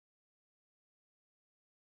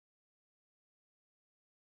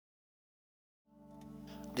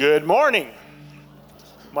Good morning.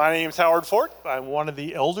 My name is Howard Fort. I'm one of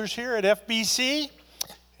the elders here at FBC,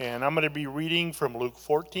 and I'm going to be reading from Luke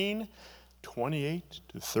 14, 28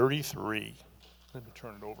 to 33. Let me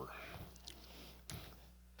turn it over.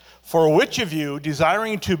 For which of you,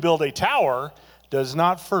 desiring to build a tower, does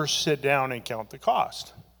not first sit down and count the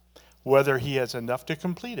cost, whether he has enough to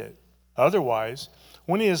complete it? Otherwise,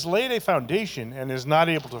 when he has laid a foundation and is not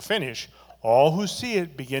able to finish, all who see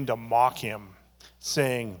it begin to mock him,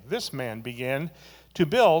 saying, "This man began to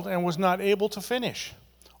build and was not able to finish."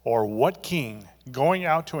 Or what king, going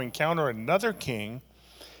out to encounter another king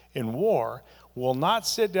in war, will not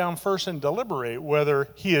sit down first and deliberate whether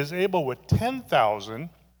he is able with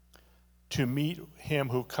 10,000 to meet him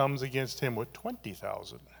who comes against him with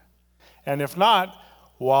 20,000? And if not,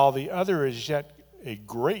 while the other is yet a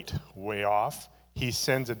great way off, he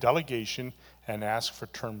sends a delegation and asks for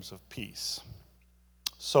terms of peace.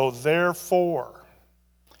 So therefore,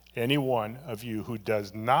 any one of you who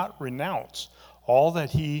does not renounce all that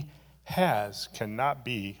he has cannot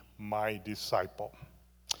be my disciple.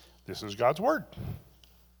 This is God's word.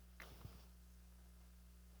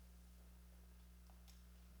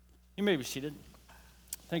 You may be seated.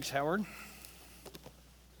 Thanks, Howard.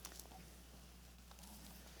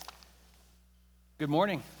 Good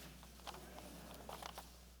morning.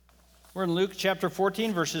 We're in Luke chapter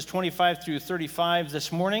 14, verses 25 through 35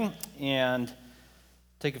 this morning, and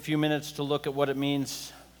take a few minutes to look at what it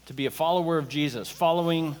means to be a follower of Jesus,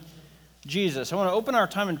 following Jesus. I want to open our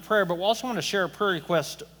time in prayer, but we also want to share a prayer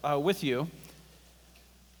request with you.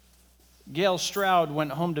 Gail Stroud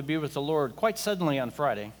went home to be with the Lord quite suddenly on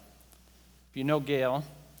Friday. If you know Gail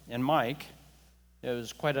and Mike, it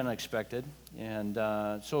was quite unexpected. And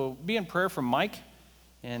so be in prayer for Mike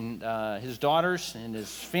and his daughters and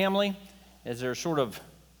his family as they're sort of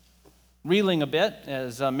reeling a bit,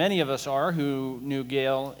 as many of us are who knew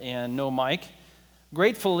Gail and know Mike.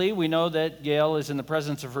 Gratefully, we know that Gail is in the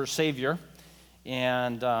presence of her Savior,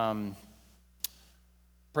 and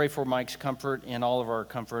pray for Mike's comfort and all of our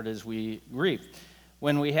comfort as we grieve.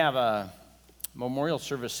 When we have a memorial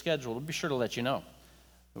service scheduled, we'll be sure to let you know.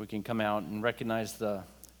 We can come out and recognize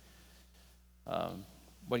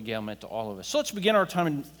what Gail meant to all of us. So let's begin our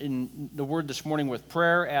time in the Word this morning with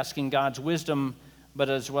prayer, asking God's wisdom, but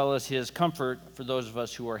as well as his comfort for those of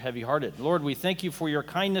us who are heavy-hearted. Lord, we thank you for your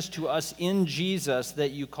kindness to us in Jesus,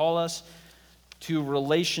 that you call us to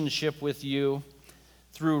relationship with you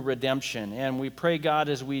through redemption. And we pray, God,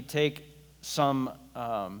 as we take some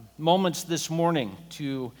moments this morning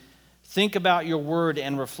to think about your word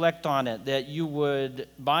and reflect on it, that you would,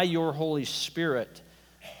 by your Holy Spirit,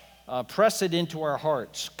 press it into our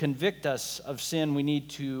hearts, convict us of sin we need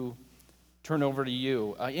to turn over to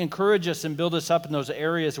you. Encourage us and build us up in those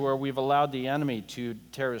areas where we've allowed the enemy to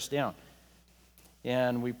tear us down.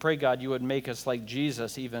 And we pray, God, you would make us like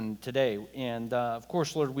Jesus even today. And of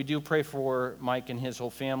course, Lord, we do pray for Mike and his whole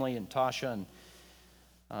family, and Tasha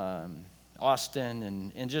and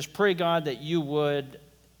Austin, and just pray, God, that you would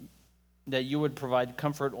provide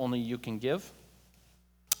comfort only you can give,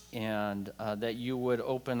 and that you would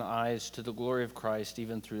open eyes to the glory of Christ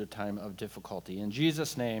even through the time of difficulty. In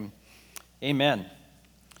Jesus' name, amen.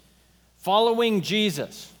 Following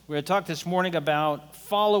Jesus. We're going to talk this morning about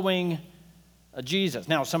following Jesus.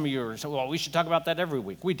 Now, some of you are saying, well, we should talk about that every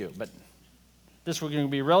week. We do, but this we're going to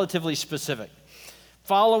be relatively specific.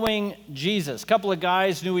 Following Jesus. A couple of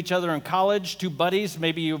guys knew each other in college, two buddies.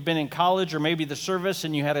 Maybe you've been in college or maybe the service,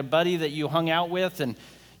 and you had a buddy that you hung out with, and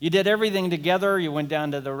you did everything together. You went down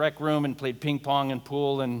to the rec room and played ping pong and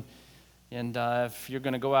pool, and if you're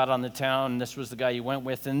going to go out on the town, this was the guy you went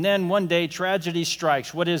with. And then one day, tragedy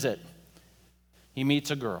strikes. What is it? He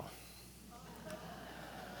meets a girl.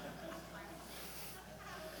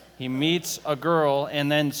 He meets a girl, and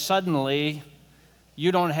then suddenly,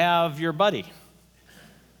 you don't have your buddy.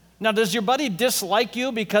 Now, does your buddy dislike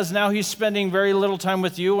you because now he's spending very little time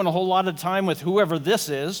with you and a whole lot of time with whoever this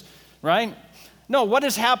is, right? No, what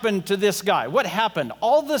has happened to this guy? What happened?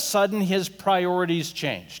 All of a sudden, his priorities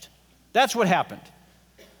changed. That's what happened.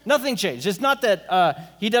 Nothing changed. It's not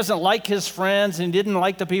that he doesn't like his friends and didn't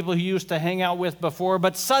like the people he used to hang out with before,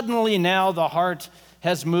 but suddenly now the heart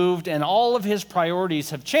has moved and all of his priorities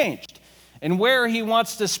have changed. And where he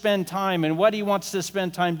wants to spend time and what he wants to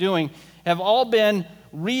spend time doing have all been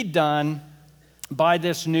redone by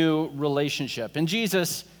this new relationship. And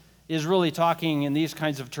Jesus is really talking in these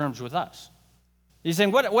kinds of terms with us. He's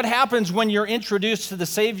saying, what happens when you're introduced to the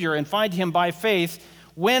Savior and find him by faith?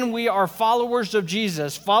 When we are followers of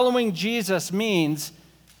Jesus, following Jesus means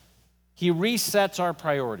he resets our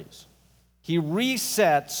priorities. He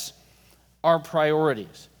resets our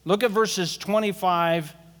priorities. Look at verses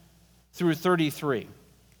 25 through 33.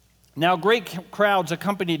 Now great crowds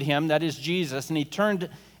accompanied him, that is Jesus, and he turned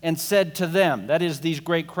and said to them, that is these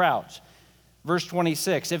great crowds. Verse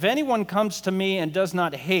 26, if anyone comes to me and does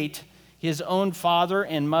not hate his own father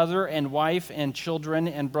and mother and wife and children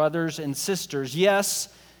and brothers and sisters, yes,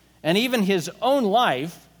 and even his own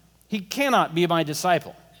life, he cannot be my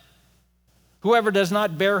disciple. Whoever does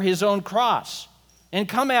not bear his own cross and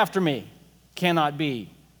come after me cannot be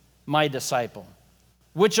my disciple.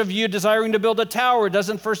 Which of you desiring to build a tower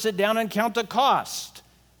doesn't first sit down and count the cost,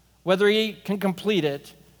 whether he can complete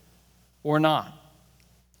it or not?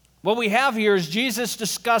 What we have here is Jesus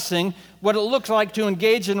discussing what it looks like to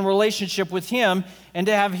engage in a relationship with him and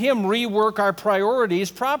to have him rework our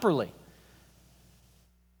priorities properly.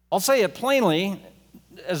 I'll say it plainly,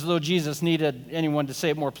 as though Jesus needed anyone to say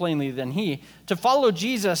it more plainly than he. To follow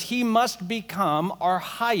Jesus, he must become our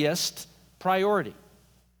highest priority.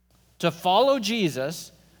 To follow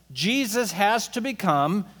Jesus, Jesus has to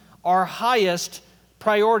become our highest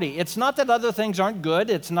priority. It's not that other things aren't good.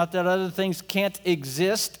 It's not that other things can't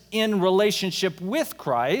exist in relationship with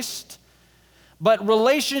Christ. But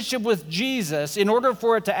relationship with Jesus, in order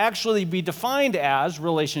for it to actually be defined as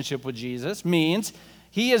relationship with Jesus, means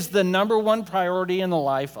he is the number one priority in the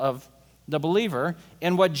life of the believer.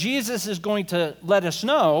 And what Jesus is going to let us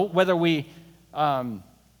know, whether we,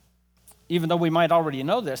 even though we might already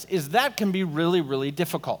know this, is that can be really, really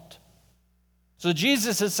difficult. So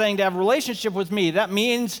Jesus is saying to have a relationship with me, that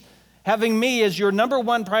means having me as your number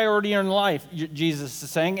one priority in life, Jesus is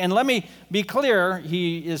saying. And let me be clear,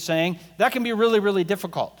 he is saying, that can be really, really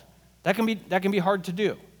difficult. That can be hard to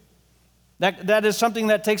do. That is something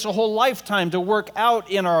that takes a whole lifetime to work out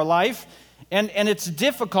in our life, and it's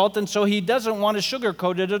difficult, and so he doesn't want to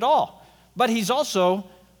sugarcoat it at all. But he's also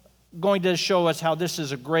going to show us how this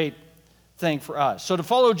is a great thing for us. So to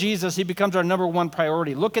follow Jesus, he becomes our number one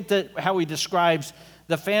priority. Look at how he describes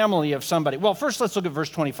the family of somebody. Well, first let's look at verse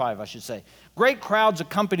 25, I should say. Great crowds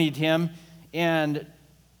accompanied him, and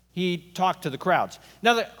he talked to the crowds.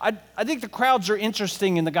 Now, I think the crowds are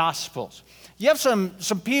interesting in the Gospels. You have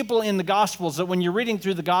some people in the Gospels that when you're reading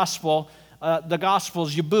through the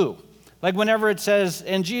Gospels, you boo. Like whenever it says,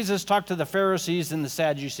 and Jesus talked to the Pharisees and the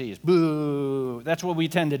Sadducees, boo. That's what we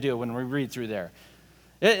tend to do when we read through there.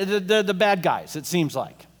 They're the bad guys, it seems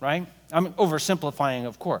like, right? I'm oversimplifying,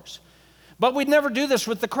 of course. But we'd never do this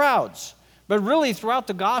with the crowds. But really, throughout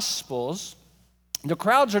the Gospels, the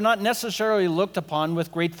crowds are not necessarily looked upon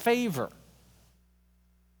with great favor.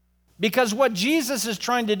 Because what Jesus is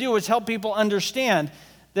trying to do is help people understand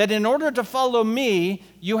that in order to follow me,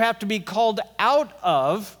 you have to be called out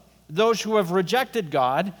of those who have rejected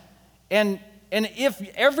God. And if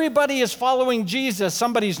everybody is following Jesus,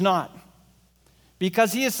 somebody's not.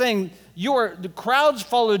 Because he is saying the crowds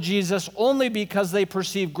follow Jesus only because they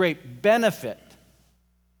perceive great benefit.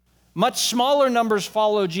 Much smaller numbers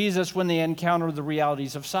follow Jesus when they encounter the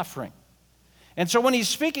realities of suffering. And so when he's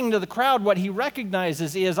speaking to the crowd, what he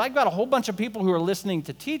recognizes is, I've got a whole bunch of people who are listening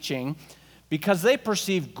to teaching because they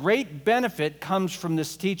perceive great benefit comes from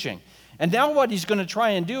this teaching. And now what he's going to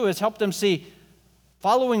try and do is help them see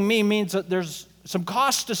following me means that there's some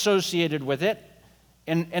cost associated with it.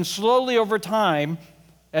 And slowly over time,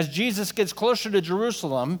 as Jesus gets closer to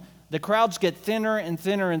Jerusalem, the crowds get thinner and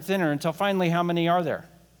thinner and thinner until finally, how many are there?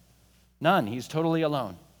 None. He's totally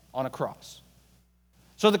alone on a cross.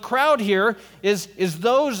 So the crowd here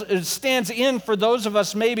stands in for those of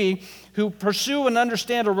us maybe who pursue and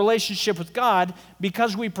understand a relationship with God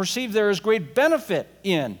because we perceive there is great benefit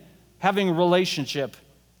in having a relationship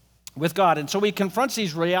with God. And so he confronts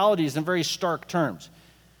these realities in very stark terms.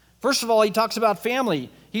 First of all, he talks about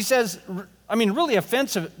family. He says, really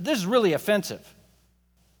offensive. This is really offensive.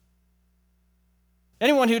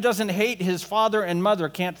 Anyone who doesn't hate his father and mother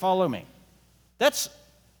can't follow me. That's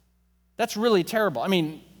really terrible.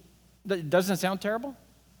 Doesn't it sound terrible?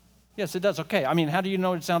 Yes, it does. Okay. How do you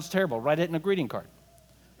know it sounds terrible? Write it in a greeting card.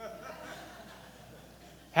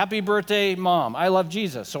 Happy birthday, Mom. I love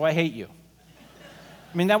Jesus, so I hate you.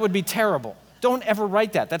 That would be terrible. Don't ever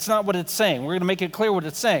write that. That's not what it's saying. We're going to make it clear what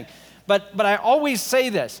it's saying. But I always say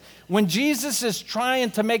this. When Jesus is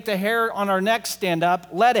trying to make the hair on our neck stand up,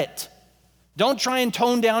 let it. Don't try and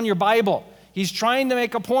tone down your Bible. He's trying to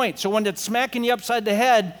make a point. So when it's smacking you upside the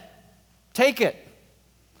head, take it.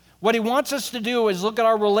 What he wants us to do is look at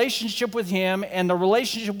our relationship with him and the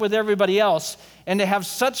relationship with everybody else and to have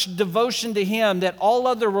such devotion to him that all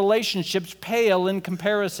other relationships pale in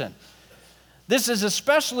comparison. This is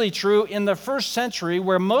especially true in the first century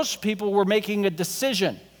where most people were making a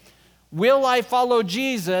decision. Will I follow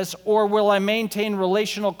Jesus or will I maintain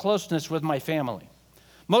relational closeness with my family?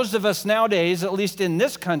 Most of us nowadays, at least in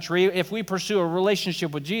this country, if we pursue a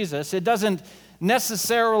relationship with Jesus, it doesn't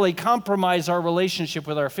necessarily compromise our relationship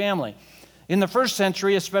with our family. In the first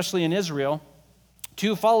century, especially in Israel,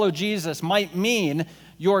 to follow Jesus might mean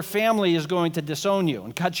your family is going to disown you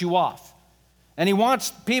and cut you off. And he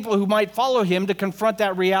wants people who might follow him to confront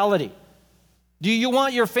that reality. Do you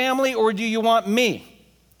want your family or do you want me?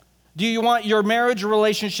 Do you want your marriage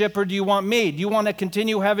relationship or do you want me? Do you want to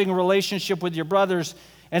continue having a relationship with your brothers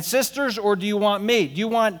and sisters or do you want me? Do you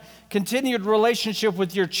want continued relationship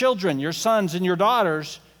with your children, your sons and your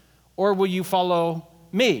daughters, or will you follow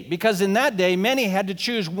me? Because in that day, many had to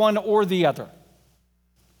choose one or the other.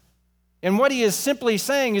 And what he is simply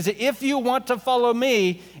saying is that if you want to follow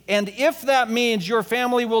me, and if that means your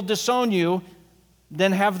family will disown you,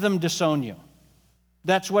 then have them disown you.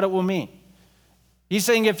 That's what it will mean. He's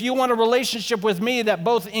saying if you want a relationship with me that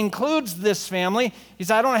both includes this family, he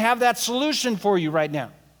said, I don't have that solution for you right now.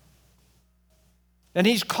 And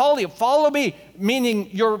he's calling you, follow me,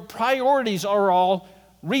 meaning your priorities are all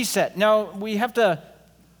reset. Now, we have to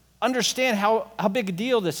understand how big a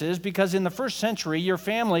deal this is because in the first century, your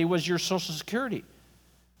family was your Social Security.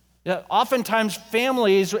 Oftentimes,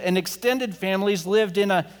 families and extended families lived in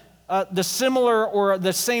the similar or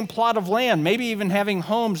the same plot of land, maybe even having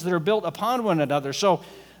homes that are built upon one another. So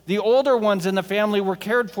the older ones in the family were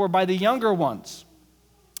cared for by the younger ones.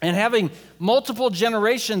 And having multiple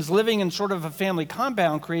generations living in sort of a family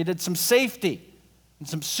compound created some safety and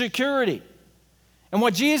some security. And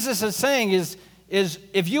what Jesus is saying is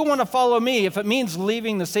if you want to follow me, if it means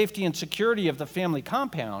leaving the safety and security of the family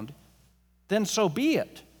compound, then so be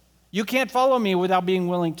it. You can't follow me without being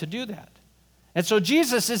willing to do that. And so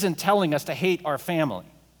Jesus isn't telling us to hate our family.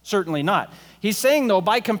 Certainly not. He's saying, though,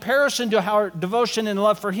 by comparison to our devotion and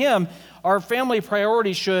love for him, our family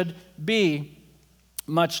priority should be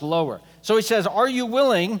much lower. So he says, are you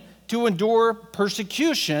willing to endure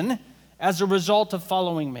persecution as a result of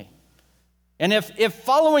following me? And if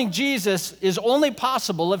following Jesus is only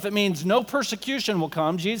possible if it means no persecution will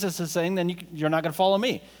come, Jesus is saying, then you're not going to follow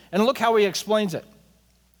me. And look how he explains it.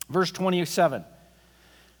 Verse 27.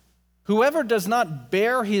 Whoever does not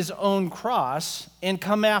bear his own cross and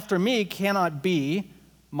come after me cannot be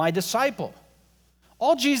my disciple.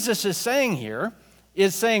 All Jesus is saying here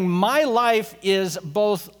is saying my life is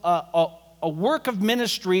both a work of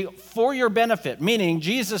ministry for your benefit, meaning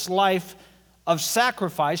Jesus' life of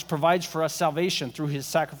sacrifice provides for us salvation through his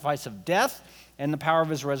sacrifice of death and the power of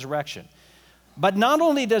his resurrection. But not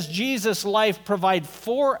only does Jesus' life provide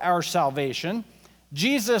for our salvation,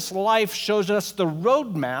 Jesus' life shows us the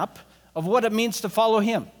roadmap of what it means to follow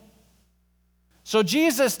him. So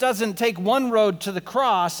Jesus doesn't take one road to the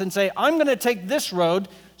cross and say, I'm going to take this road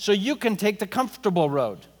so you can take the comfortable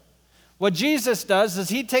road. What Jesus does is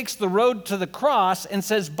he takes the road to the cross and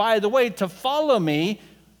says, by the way, to follow me,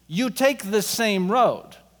 you take the same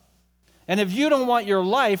road. And if you don't want your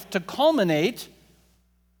life to culminate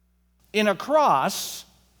in a cross,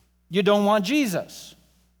 you don't want Jesus.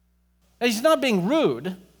 And he's not being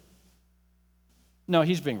rude. No,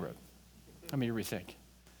 he's being rude. Let me rethink.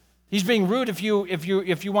 He's being rude if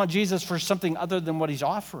you want Jesus for something other than what he's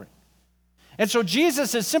offering. And so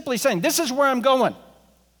Jesus is simply saying, this is where I'm going.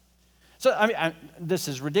 So, this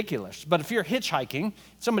is ridiculous. But if you're hitchhiking,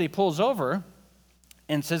 somebody pulls over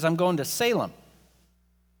and says, I'm going to Salem.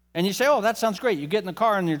 And you say, oh, that sounds great. You get in the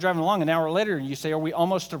car and you're driving along an hour later and you say, are we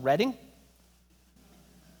almost to Reading?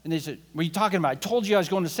 And they said, what are you talking about? I told you I was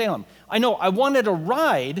going to Salem. I know, I wanted a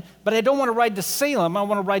ride, but I don't want to ride to Salem. I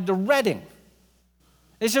want to ride to Reading.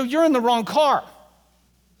 They said, you're in the wrong car.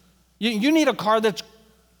 You need a car that's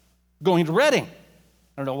going to Reading. I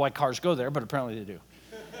don't know why cars go there, but apparently they do.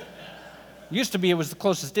 Used to be it was the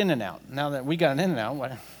closest In-N-Out. Now that we got an In-N-Out,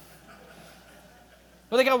 what?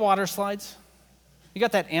 Well, they got water slides. You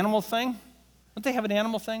got that animal thing? Don't they have an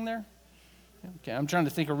animal thing there? Okay, I'm trying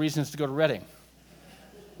to think of reasons to go to Reading.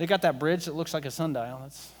 They got that bridge that looks like a sundial.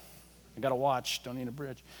 I got a watch, don't need a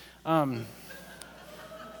bridge.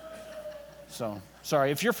 So,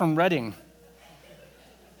 sorry, if you're from Reading,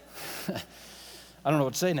 I don't know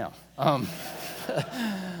what to say now. I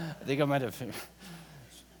think I might have.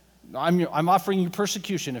 I'm offering you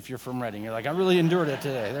persecution if you're from Reading. You're like, I really endured it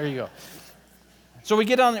today. There you go. So we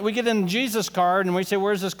get in Jesus' car and we say,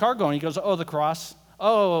 where's this car going? He goes, oh, the cross.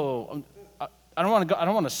 Oh, I don't want to go. I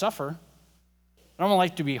don't want to suffer. I don't want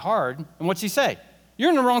life to be hard. And what's he say? You're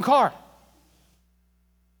in the wrong car.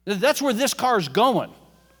 That's where this car is going.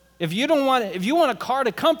 If you want a car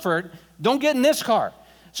to comfort, don't get in this car.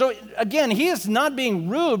 So again, he is not being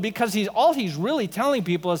rude because all he's really telling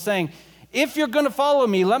people is saying, if you're going to follow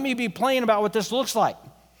me, let me be plain about what this looks like.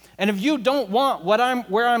 And if you don't want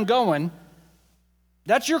where I'm going,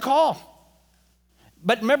 that's your call.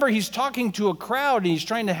 But remember, he's talking to a crowd, and he's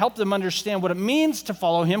trying to help them understand what it means to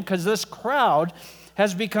follow him, because this crowd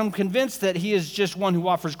has become convinced that he is just one who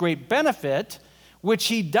offers great benefit, which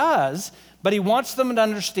he does, but he wants them to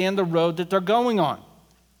understand the road that they're going on.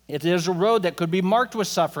 It is a road that could be marked with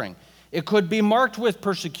suffering. It could be marked with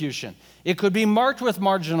persecution. It could be marked with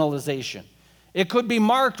marginalization. It could be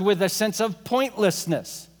marked with a sense of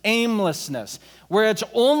pointlessness, aimlessness, where it's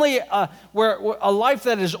only where a life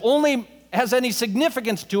that is only has any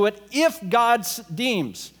significance to it if God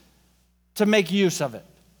deems to make use of it.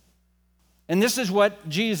 And this is what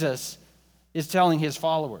Jesus is telling his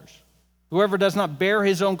followers. Whoever does not bear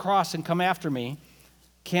his own cross and come after me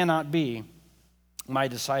cannot be my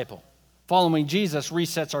disciple. Following Jesus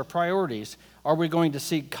resets our priorities. Are we going to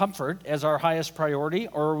seek comfort as our highest priority,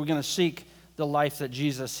 or are we going to seek the life that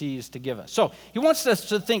Jesus sees to give us? So he wants us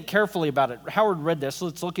to think carefully about it. Howard read this.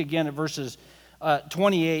 Let's look again at verses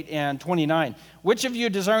 28 and 29. Which of you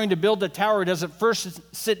desiring to build a tower does at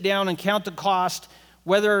first sit down and count the cost,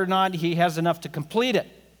 whether or not he has enough to complete it?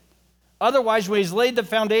 Otherwise, when he's laid the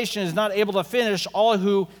foundation and is not able to finish, all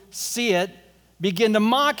who see it begin to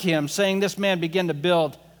mock him, saying, this man began to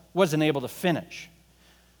build, wasn't able to finish.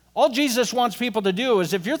 All Jesus wants people to do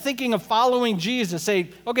is, if you're thinking of following Jesus, say,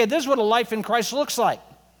 okay, this is what a life in Christ looks like,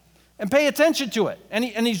 and pay attention to it. And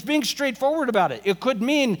he's being straightforward about it. It could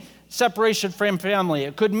mean separation from family.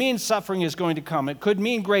 It could mean suffering is going to come. It could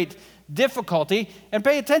mean great difficulty, and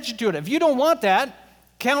pay attention to it. If you don't want that,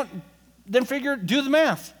 do the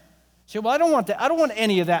math. Say, well, I don't want that. I don't want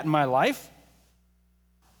any of that in my life.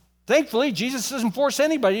 Thankfully, Jesus doesn't force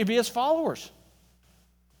anybody to be his followers.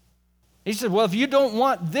 He said, well, if you don't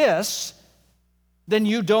want this, then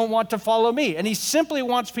you don't want to follow me. And he simply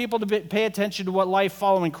wants people to pay attention to what life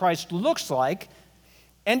following Christ looks like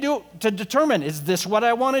and to determine, is this what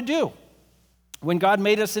I want to do? When God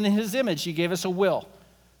made us in his image, he gave us a will,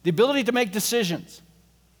 the ability to make decisions.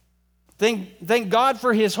 Thank God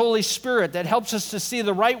for his Holy Spirit that helps us to see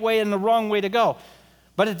the right way and the wrong way to go.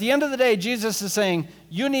 But at the end of the day, Jesus is saying,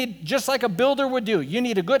 you need, just like a builder would do, you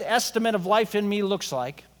need a good estimate of life in me looks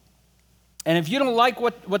like. And if you don't like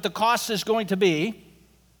what the cost is going to be,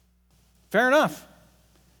 fair enough.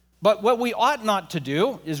 But what we ought not to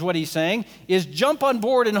do, is what he's saying, is jump on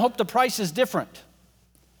board and hope the price is different.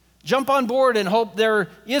 Jump on board and hope there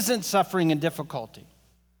isn't suffering and difficulty.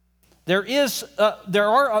 There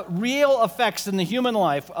are real effects in the human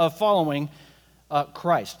life of following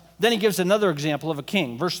Christ. Then he gives another example of a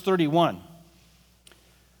king, verse 31.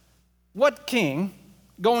 What king,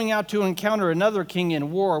 going out to encounter another king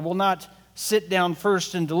in war, will not sit down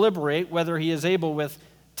first and deliberate whether he is able with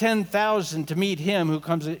 10,000 to meet him who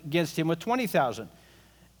comes against him with 20,000?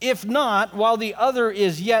 If not, while the other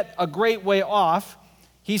is yet a great way off,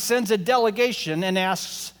 he sends a delegation and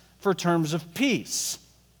asks for terms of peace.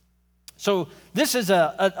 So this is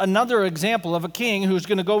another example of a king who's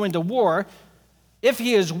going to go into war. If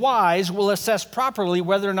he is wise, will assess properly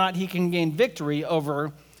whether or not he can gain victory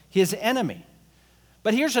over his enemy.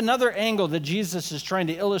 But here's another angle that Jesus is trying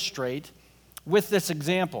to illustrate with this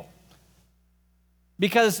example.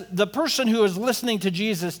 Because the person who is listening to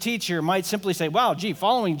Jesus teach here might simply say, wow,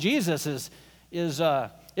 following Jesus is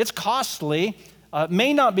it's costly,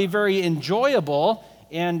 may not be very enjoyable,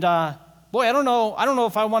 and boy, I don't know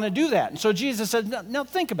if I want to do that. And so Jesus said, now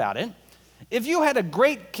think about it. If you had a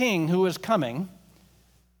great king who was coming,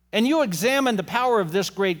 and you examined the power of this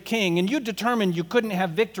great king, and you determined you couldn't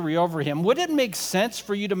have victory over him, would it make sense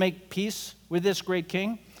for you to make peace with this great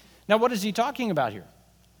king? Now, what is he talking about here?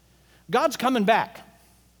 God's coming back.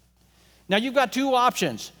 Now, you've got two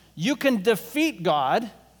options. You can defeat God.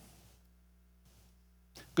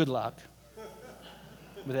 Good luck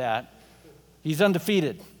with that. He's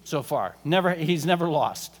undefeated so far. He's never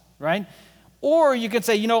lost, right? Or you could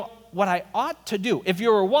say, what I ought to do, if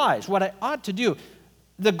you were wise, what I ought to do,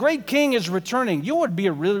 the great king is returning. You know what would be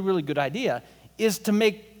a really, really good idea is to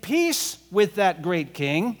make peace with that great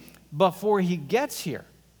king before he gets here.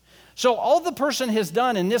 So all the person has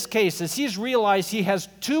done in this case is he's realized he has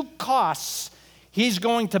two costs he's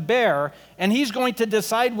going to bear, and he's going to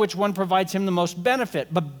decide which one provides him the most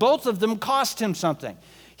benefit. But both of them cost him something.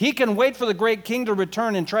 He can wait for the great king to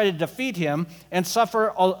return and try to defeat him and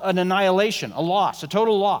suffer an annihilation, a loss, a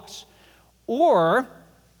total loss. Or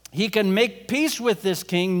he can make peace with this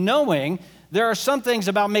king knowing there are some things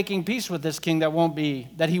about making peace with this king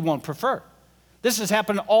that he won't prefer. This has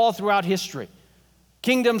happened all throughout history.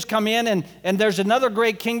 Kingdoms come in and there's another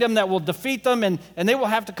great kingdom that will defeat them and they will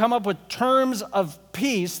have to come up with terms of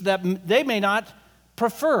peace that they may not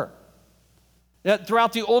prefer.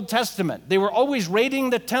 Throughout the Old Testament, they were always raiding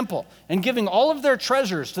the temple and giving all of their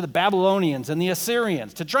treasures to the Babylonians and the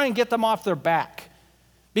Assyrians to try and get them off their back,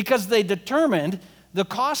 because they determined the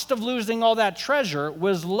cost of losing all that treasure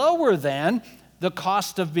was lower than the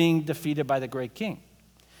cost of being defeated by the great king.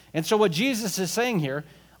 And so what Jesus is saying here,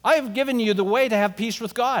 I have given you the way to have peace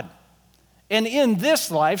with God. And in this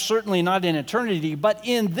life, certainly not in eternity, but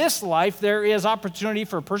in this life, there is opportunity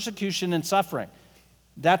for persecution and suffering.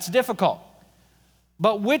 That's difficult.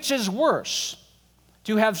 But which is worse?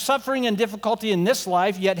 To have suffering and difficulty in this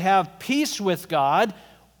life, yet have peace with God,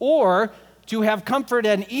 or to have comfort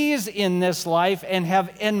and ease in this life and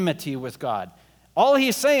have enmity with God? All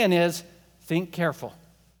he's saying is, think careful.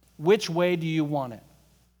 Which way do you want it?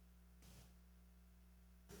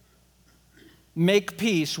 Make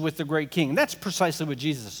peace with the great king. That's precisely what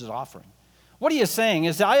Jesus is offering. What he is saying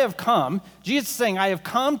is, Jesus is saying, I have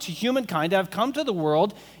come to humankind, I have come to the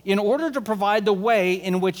world in order to provide the way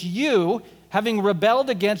in which you, having rebelled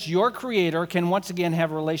against your Creator, can once again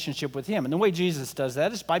have a relationship with him. And the way Jesus does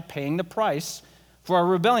that is by paying the price for our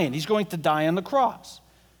rebellion. He's going to die on the cross.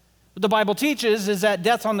 What the Bible teaches is that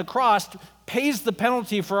death on the cross pays the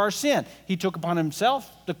penalty for our sin. He took upon himself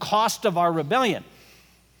the cost of our rebellion.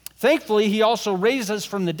 Thankfully, he also raised us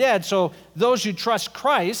from the dead, so those who trust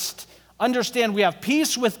Christ understand we have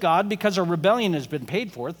peace with God because our rebellion has been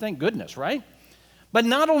paid for. Thank goodness, right? But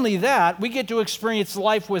not only that, we get to experience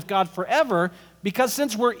life with God forever because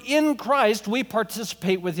since we're in Christ, we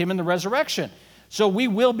participate with him in the resurrection. So we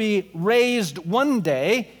will be raised one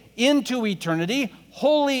day into eternity,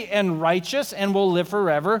 holy and righteous, and will live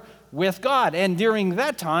forever with God. And during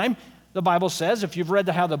that time, the Bible says, if you've read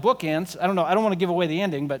how the book ends, I don't want to give away the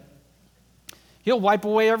ending, but he'll wipe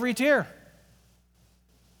away every tear.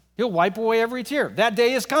 He'll wipe away every tear. That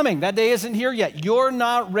day is coming. That day isn't here yet. You're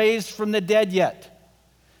not raised from the dead yet.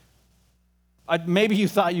 Maybe you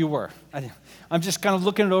thought you were. I'm just kind of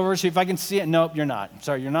looking it over, see if I can see it. Nope, you're not.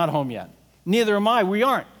 Sorry, you're not home yet. Neither am I. We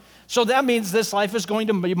aren't. So that means this life is going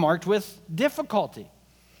to be marked with difficulty.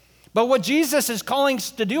 But what Jesus is calling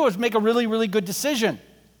us to do is make a really, really good decision.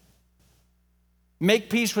 Make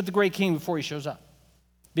peace with the great king before he shows up.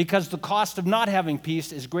 Because the cost of not having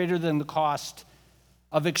peace is greater than the cost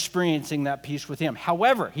of experiencing that peace with him.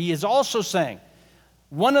 However, he is also saying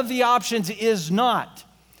one of the options is not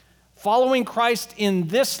following Christ in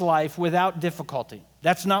this life without difficulty.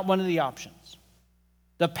 That's not one of the options.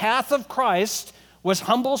 The path of Christ was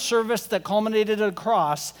humble service that culminated at a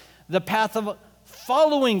cross. The path of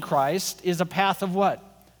following Christ is a path of what?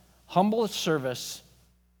 Humble service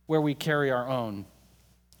where we carry our own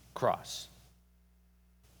cross.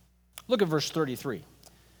 Look at verse 33.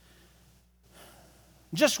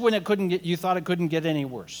 Just when you thought it couldn't get any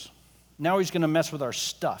worse. Now he's going to mess with our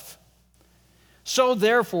stuff. So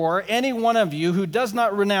therefore, any one of you who does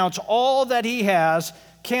not renounce all that he has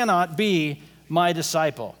cannot be my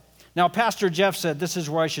disciple. Now, Pastor Jeff said this is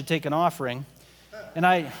where I should take an offering.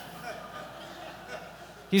 And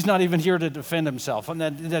he's not even here to defend himself.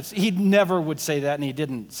 And he never would say that, and he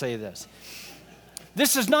didn't say this.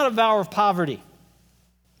 This is not a vow of poverty.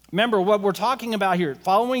 Remember, what we're talking about here,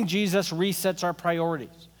 following Jesus resets our priorities.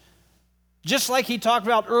 Just like he talked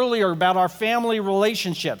about earlier about our family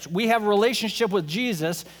relationships. We have a relationship with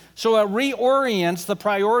Jesus, so it reorients the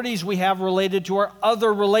priorities we have related to our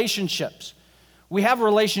other relationships. We have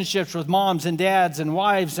relationships with moms and dads and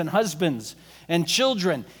wives and husbands and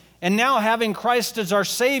children. And now having Christ as our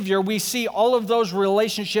Savior, we see all of those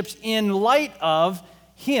relationships in light of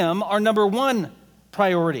him, our number one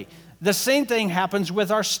priority. The same thing happens with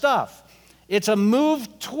our stuff. It's a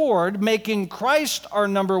move toward making Christ our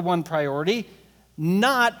number one priority,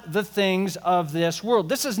 not the things of this world.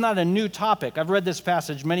 This is not a new topic. I've read this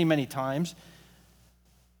passage many, many times.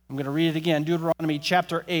 I'm going to read it again. Deuteronomy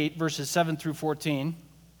chapter 8, verses 7 through 14.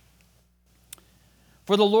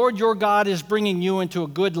 For the Lord your God is bringing you into a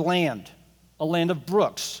good land, a land of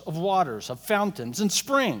brooks, of waters, of fountains and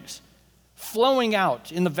springs, flowing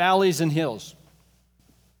out in the valleys and hills.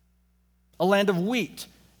 A land of wheat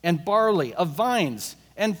and barley, of vines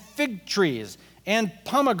and fig trees and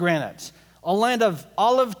pomegranates, a land of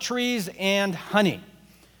olive trees and honey,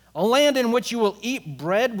 a land in which you will eat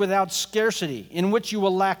bread without scarcity, in which you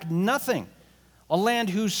will lack nothing, a land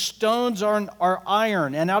whose stones are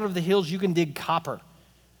iron, and out of the hills you can dig copper.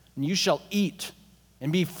 And you shall eat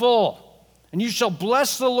and be full, and you shall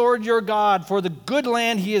bless the Lord your God for the good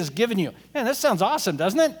land he has given you. Man, that sounds awesome,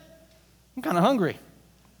 doesn't it? I'm kind of hungry.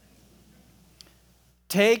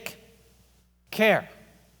 Take care.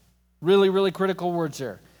 Really, really critical words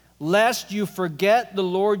there. lest you forget the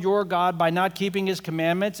Lord your God by not keeping his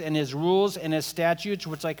commandments and his rules and his statutes,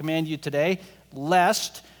 which I command you today,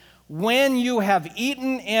 lest when you have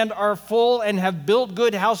eaten and are full and have built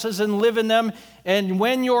good houses and live in them, and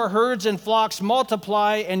when your herds and flocks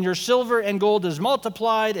multiply and your silver and gold is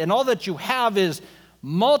multiplied and all that you have is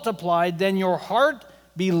multiplied, then your heart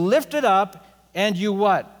be lifted up and you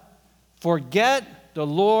what? Forget the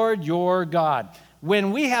Lord your God.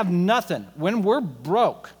 When we have nothing, when we're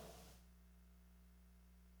broke,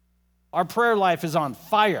 our prayer life is on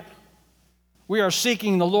fire. We are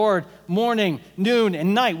seeking the Lord morning, noon,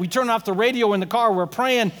 and night. We turn off the radio in the car. We're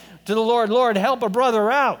praying to the Lord, Lord, help a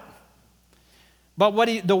brother out.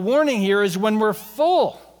 But the warning here is when we're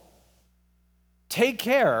full, take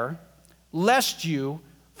care lest you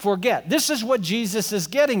forget. This is what Jesus is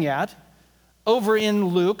getting at over in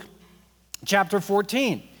Luke chapter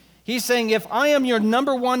 14. He's saying, if I am your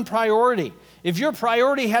number one priority, if your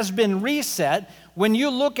priority has been reset, when you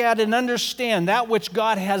look at and understand that which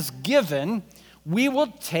God has given, we will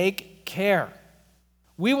take care.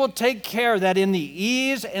 We will take care that in the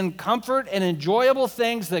ease and comfort and enjoyable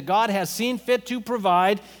things that God has seen fit to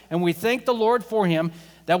provide, and we thank the Lord for him,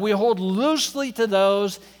 that we hold loosely to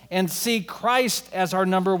those and see Christ as our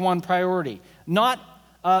number one priority. Not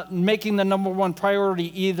making the number one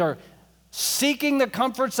priority either seeking the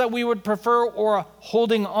comforts that we would prefer or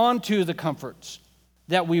holding on to the comforts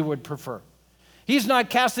that we would prefer. He's not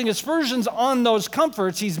casting aspersions on those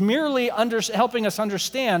comforts. He's merely helping us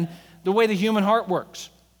understand the way the human heart works.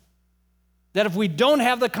 That if we don't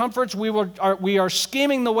have the comforts, we are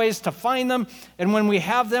scheming the ways to find them. And when we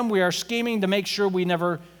have them, we are scheming to make sure we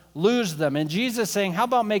never lose them. And Jesus is saying, how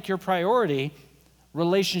about make your priority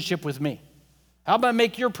relationship with me? How about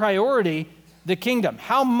make your priority the kingdom?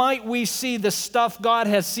 How might we see the stuff God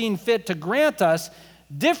has seen fit to grant us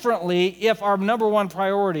differently if our number one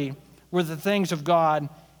priority were the things of God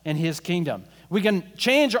and his kingdom? We can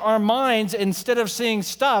change our minds instead of seeing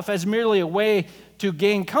stuff as merely a way to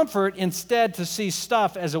gain comfort, instead to see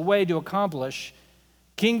stuff as a way to accomplish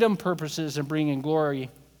kingdom purposes and bringing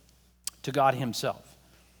glory to God himself.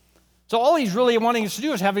 So all he's really wanting us to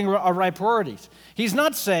do is having our right priorities. He's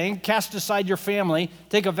not saying cast aside your family,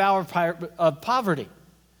 take a vow of poverty.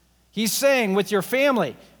 He's saying with your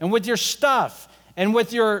family and with your stuff and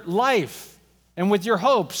with your life and with your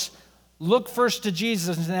hopes, look first to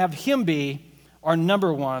Jesus and have him be our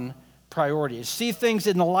number one priority. See things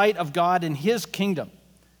in the light of God and his kingdom.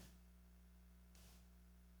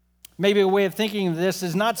 Maybe a way of thinking of this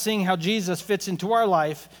is not seeing how Jesus fits into our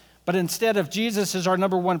life, but instead of Jesus is our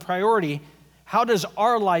number one priority, how does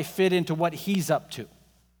our life fit into what he's up to?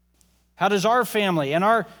 How does our family and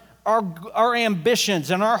our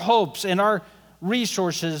ambitions and our hopes and our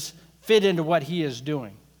resources fit into what he is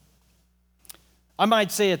doing? I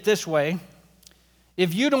might say it this way.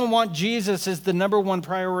 If you don't want Jesus as the number one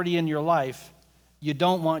priority in your life, you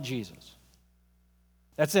don't want Jesus.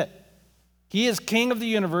 That's it. He is king of the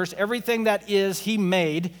universe. Everything that is, he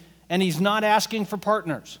made, and he's not asking for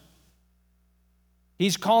partners.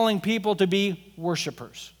 He's calling people to be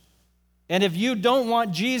worshipers. And if you don't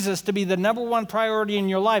want Jesus to be the number one priority in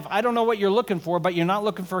your life, I don't know what you're looking for, but you're not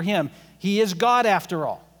looking for him. He is God after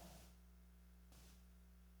all.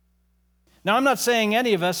 Now, I'm not saying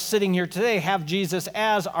any of us sitting here today have Jesus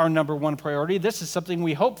as our number one priority. This is something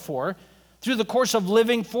we hope for through the course of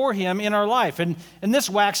living for him in our life. And this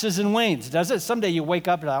waxes and wanes, does it? Someday you wake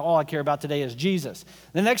up and all I care about today is Jesus.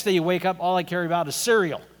 The next day you wake up, all I care about is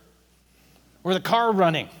cereal, or the car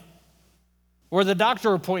running, or the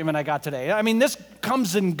doctor appointment I got today. I mean, this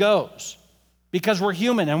comes and goes because we're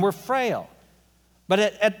human and we're frail. But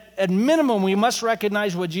at minimum, we must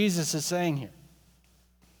recognize what Jesus is saying here.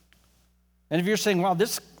 And if you're saying, wow,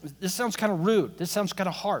 this sounds kind of rude, this sounds kind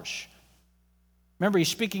of harsh. Remember, he's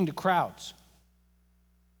speaking to crowds.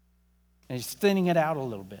 And he's thinning it out a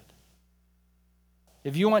little bit.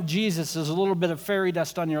 If you want Jesus as a little bit of fairy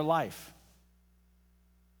dust on your life,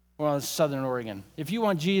 well, it's Southern Oregon. If you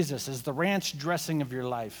want Jesus as the ranch dressing of your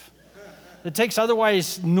life, that takes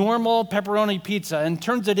otherwise normal pepperoni pizza and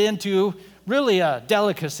turns it into really a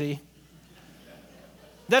delicacy,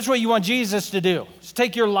 that's what you want Jesus to do, is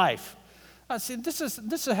take your life. See, this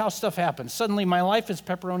is how stuff happens. Suddenly my life is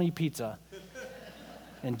pepperoni pizza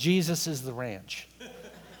and Jesus is the ranch.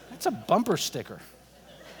 That's a bumper sticker.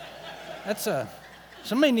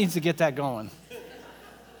 Somebody needs to get that going.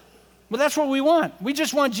 Well, that's what we want. We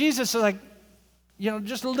just want Jesus to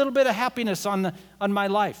just a little bit of happiness on my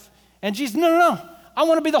life. And Jesus, no, I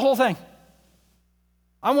want to be the whole thing.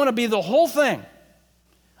 I want to be the whole thing.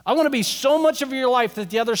 I want to be so much of your life that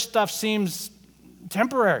the other stuff seems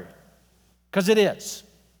temporary, because it is.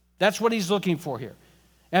 That's what he's looking for here.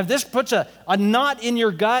 And if this puts a knot in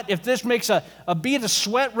your gut, if this makes a bead of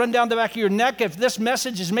sweat run down the back of your neck, if this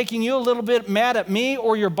message is making you a little bit mad at me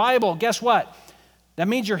or your Bible, guess what? That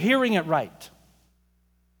means you're hearing it right.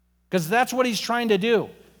 Because that's what he's trying to do.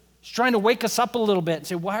 He's trying to wake us up a little bit and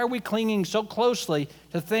say, why are we clinging so closely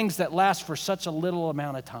to things that last for such a little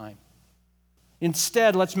amount of time?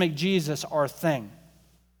 Instead, let's make Jesus our thing.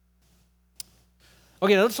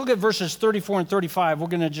 Okay, let's look at verses 34 and 35. We're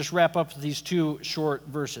going to just wrap up these two short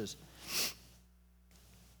verses.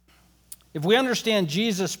 If we understand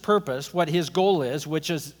Jesus' purpose, what his goal is, which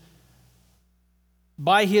is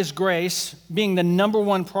by his grace being the number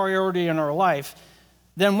one priority in our life,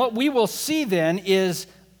 then what we will see then is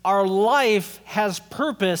our life has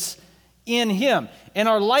purpose in him. And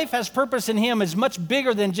our life has purpose in him is much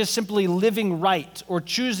bigger than just simply living right or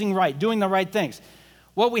choosing right, doing the right things.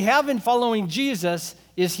 What we have in following Jesus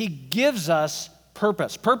is he gives us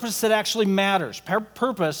purpose that actually matters,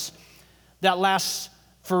 purpose that lasts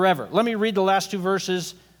forever. Let me read the last two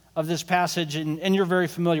verses of this passage, and you're very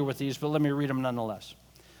familiar with these, but let me read them nonetheless.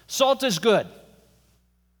 Salt is good.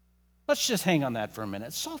 Let's just hang on that for a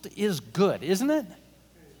minute. Salt is good, isn't it?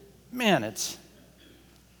 Man,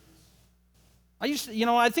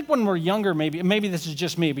 I think when we're younger, maybe this is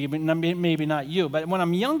just me, maybe not you, but when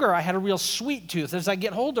I'm younger, I had a real sweet tooth. As I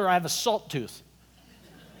get older, I have a salt tooth.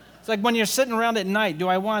 It's like when you're sitting around at night, do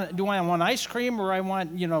I want ice cream or I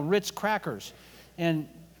want, Ritz crackers? And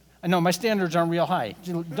I know my standards aren't real high.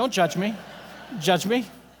 Don't judge me. Judge me.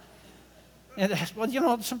 And,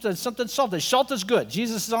 something salty. Salt is good.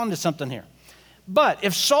 Jesus is on to something here. But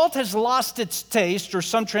if salt has lost its taste, or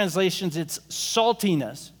some translations, its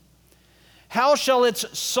saltiness, how shall its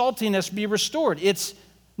saltiness be restored? It's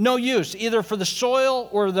no use, either for the soil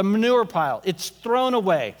or the manure pile. It's thrown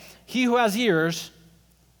away. He who has ears,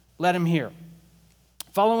 let him hear.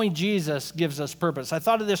 Following Jesus gives us purpose. I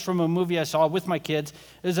thought of this from a movie I saw with my kids.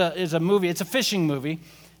 It's a movie. It's a fishing movie.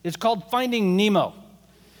 It's called Finding Nemo.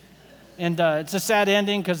 And it's a sad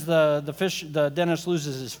ending because the dentist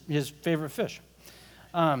loses his favorite fish.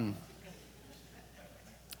 At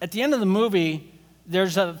the end of the movie,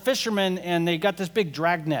 there's a fisherman, and they got this big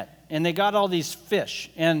dragnet, and they got all these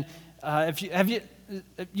fish. And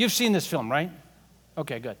you've seen this film, right?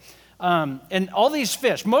 Okay, good. And all these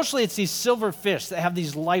fish, mostly it's these silver fish that have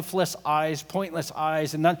these lifeless eyes, pointless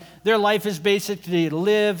eyes, and their life is basically to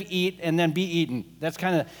live, eat, and then be eaten.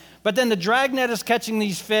 But then the dragnet is catching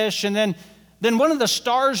these fish, and then one of the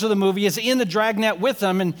stars of the movie is in the dragnet with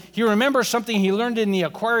them, and he remembers something he learned in the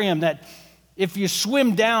aquarium, that if you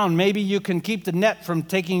swim down, maybe you can keep the net from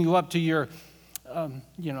taking you up to your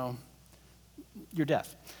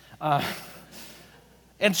death.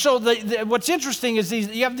 And so what's interesting is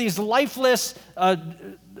you have these lifeless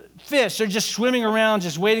fish. They're just swimming around,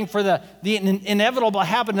 just waiting for the inevitable to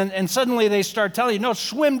happen, and suddenly they start telling you, no,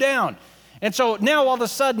 swim down. And so now all of a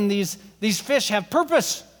sudden these fish have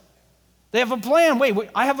purpose. They have a plan. Wait,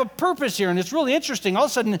 I have a purpose here, and it's really interesting. All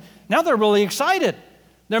of a sudden, now they're really excited.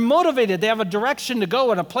 They're motivated. They have a direction to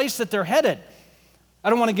go and a place that they're headed. I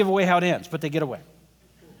don't want to give away how it ends, but they get away.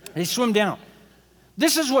 They swim down.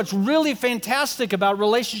 This is what's really fantastic about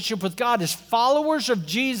relationship with God is followers of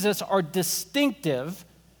Jesus are distinctive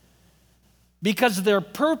because their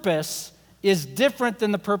purpose is different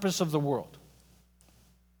than the purpose of the world.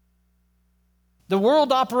 The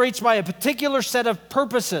world operates by a particular set of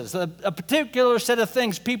purposes, a particular set of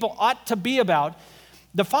things people ought to be about.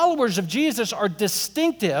 The followers of Jesus are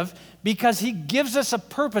distinctive because he gives us a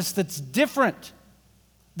purpose that's different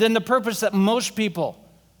than the purpose that most people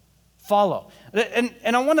follow. And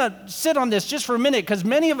I want to sit on this just for a minute because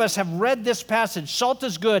many of us have read this passage, salt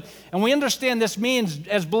is good, and we understand this means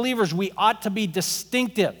as believers we ought to be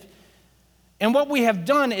distinctive. And what we have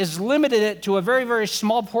done is limited it to a very, very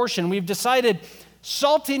small portion. We've decided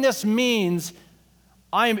saltiness means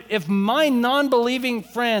if my non-believing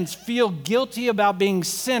friends feel guilty about being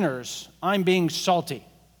sinners, I'm being salty.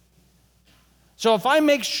 So if I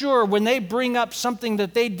make sure when they bring up something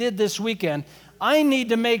that they did this weekend, I need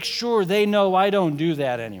to make sure they know I don't do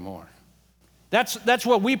that anymore. That's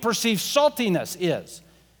what we perceive saltiness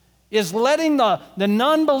is letting the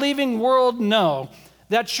non-believing world know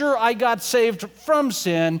that sure, I got saved from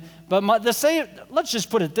sin, but let's just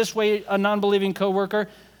put it this way, a non-believing coworker,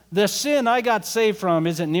 the sin I got saved from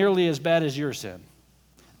isn't nearly as bad as your sin.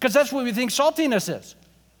 Because that's what we think saltiness is,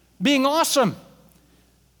 being awesome.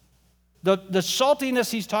 The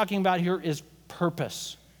saltiness he's talking about here is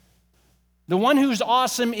purpose. The one who's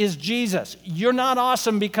awesome is Jesus. You're not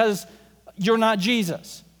awesome because you're not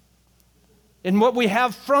Jesus. And what we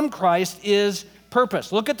have from Christ is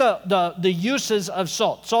purpose. Look at the uses of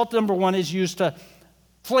salt. Salt, number one, is used to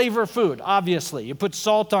flavor food, obviously. You put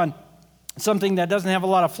salt on something that doesn't have a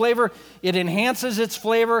lot of flavor, it enhances its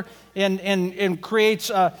flavor and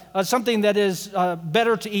creates something that is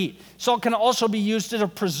better to eat. Salt can also be used as a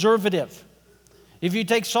preservative. If you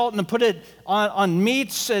take salt and put it on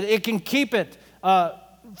meats, it can keep it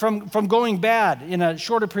from going bad in a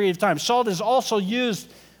shorter period of time. Salt is also used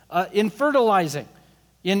in fertilizing,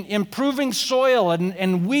 in improving soil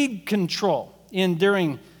and weed control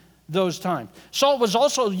during those times. Salt was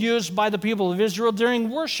also used by the people of Israel during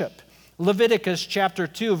worship. Leviticus chapter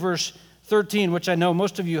 2, verse 13, which I know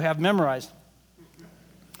most of you have memorized.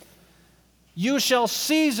 You shall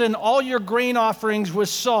season all your grain offerings with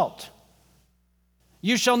salt.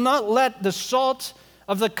 You shall not let the salt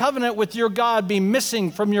of the covenant with your God be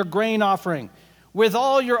missing from your grain offering. With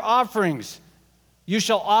all your offerings, you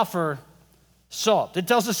shall offer salt. It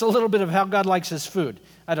tells us a little bit of how God likes his food.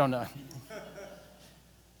 I don't know.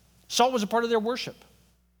 Salt was a part of their worship.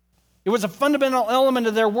 It was a fundamental element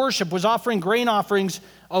of their worship, was offering grain offerings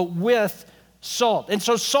with salt. And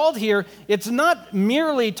so salt here, he's not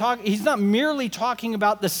merely talking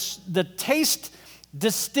about the taste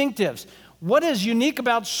distinctives. What is unique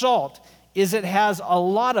about salt is it has a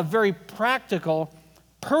lot of very practical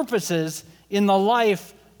purposes in the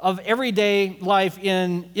life of everyday life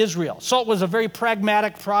in Israel. Salt was a very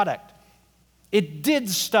pragmatic product. It did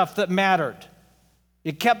stuff that mattered.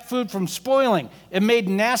 It kept food from spoiling. It made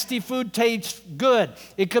nasty food taste good.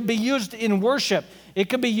 It could be used in worship. It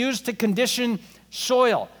could be used to condition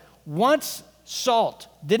soil. Once salt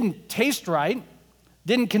didn't taste right,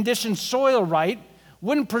 didn't condition soil right,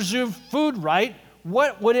 wouldn't preserve food right,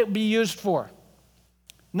 what would it be used for?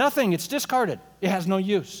 Nothing. It's discarded. It has no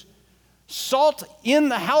use. Salt in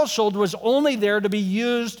the household was only there to be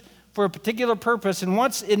used for a particular purpose, and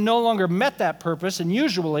once it no longer met that purpose, and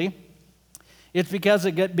usually it's because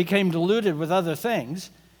it became diluted with other things.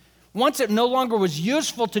 Once it no longer was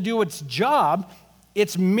useful to do its job,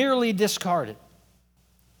 it's merely discarded.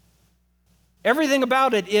 Everything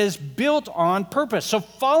about it is built on purpose. So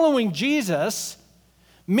following Jesus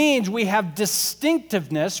means we have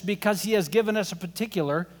distinctiveness because he has given us a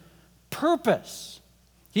particular purpose.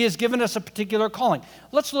 He has given us a particular calling.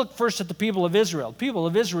 Let's look first at the people of Israel. The people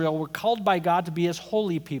of Israel were called by God to be his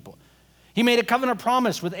holy people. He made a covenant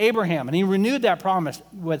promise with Abraham, and he renewed that promise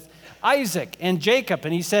with Isaac and Jacob,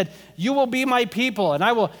 and he said, you will be my people, and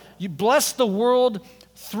I will bless the world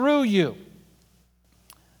through you.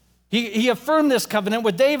 He affirmed this covenant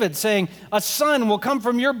with David, saying, a son will come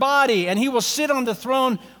from your body, and he will sit on the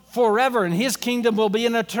throne forever, and his kingdom will be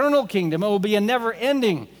an eternal kingdom. It will be a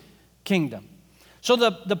never-ending kingdom. So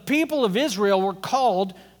the people of Israel were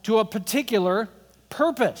called to a particular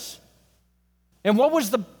purpose. And what was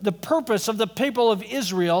the purpose of the people of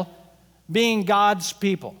Israel being God's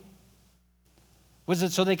people? Was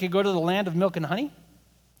it so they could go to the land of milk and honey?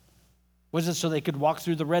 Was it so they could walk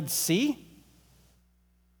through the Red Sea?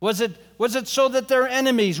 Was it so that their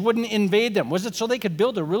enemies wouldn't invade them? Was it so they could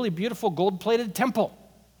build a really beautiful gold-plated temple?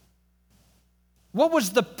 What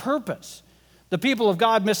was the purpose? The people of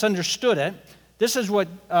God misunderstood it. This is what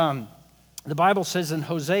the Bible says in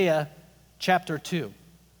Hosea chapter 2.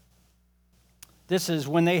 This is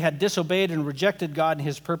when they had disobeyed and rejected God and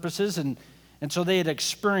his purposes, and so they had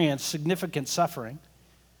experienced significant suffering.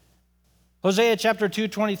 Hosea chapter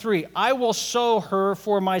 2:23, I will sow her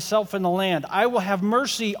for myself in the land. I will have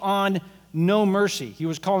mercy on no mercy. He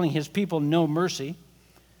was calling his people no mercy.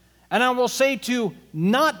 And I will say to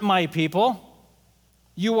not my people,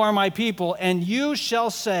 you are my people, and you shall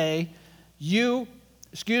say, you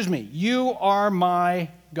are my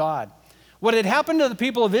God. What had happened to the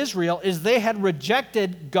people of Israel is they had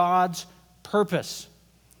rejected God's purpose.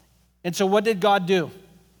 And so what did God do?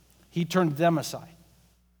 He turned them aside.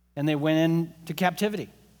 And they went into captivity.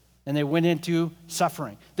 And they went into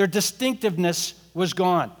suffering. Their distinctiveness was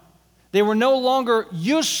gone. They were no longer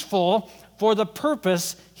useful for the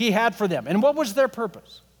purpose he had for them. And what was their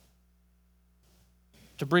purpose?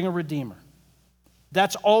 To bring a redeemer.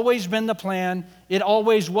 That's always been the plan. It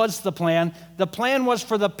always was the plan. The plan was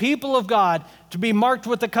for the people of God to be marked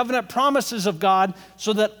with the covenant promises of God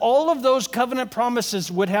so that all of those covenant promises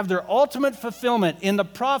would have their ultimate fulfillment in the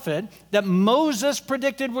prophet that Moses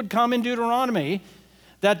predicted would come in Deuteronomy,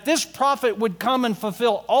 that this prophet would come and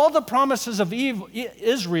fulfill all the promises of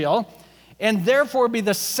Israel and therefore be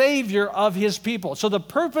the savior of his people. So the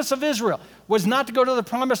purpose of Israel was not to go to the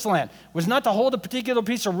promised land, was not to hold a particular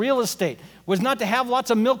piece of real estate, was not to have lots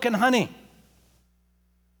of milk and honey.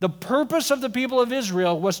 The purpose of the people of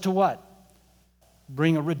Israel was to what?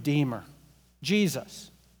 Bring a redeemer, Jesus.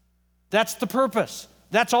 That's the purpose.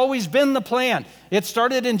 That's always been the plan. It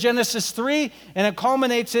started in Genesis 3, and it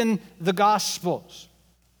culminates in the Gospels.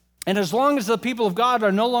 And as long as the people of God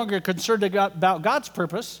are no longer concerned about God's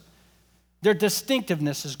purpose, their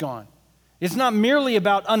distinctiveness is gone. It's not merely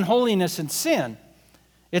about unholiness and sin.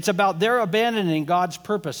 It's about their abandoning God's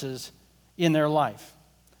purposes in their life.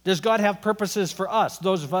 Does God have purposes for us,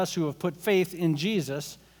 those of us who have put faith in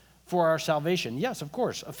Jesus for our salvation? Yes, of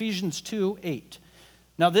course. Ephesians 2:8.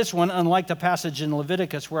 Now this one, unlike the passage in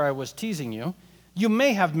Leviticus where I was teasing you, you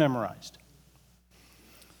may have memorized.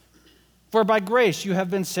 For by grace you have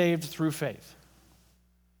been saved through faith.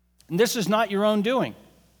 And this is not your own doing.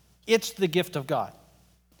 It's the gift of God.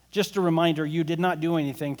 Just a reminder, you did not do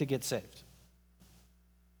anything to get saved.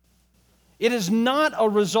 It is not a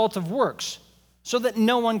result of works, so that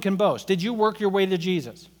no one can boast. Did you work your way to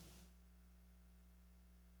Jesus?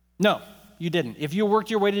 No, you didn't. If you worked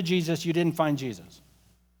your way to Jesus, you didn't find Jesus.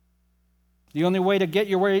 The only way to get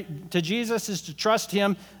your way to Jesus is to trust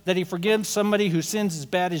him that he forgives somebody who sins as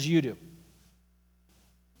bad as you do.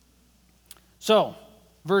 So,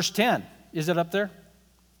 verse 10, is it up there?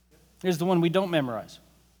 Here's the one we don't memorize.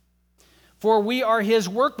 For we are his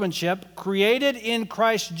workmanship, created in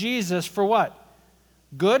Christ Jesus for what?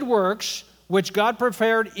 Good works, which God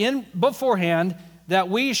prepared in beforehand that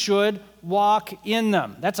we should walk in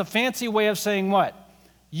them. That's a fancy way of saying what?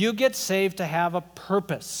 You get saved to have a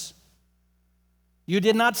purpose. You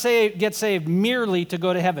did not get saved merely to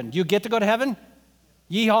go to heaven. Do you get to go to heaven?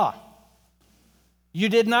 Yeehaw. You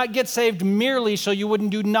did not get saved merely so you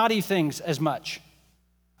wouldn't do naughty things as much.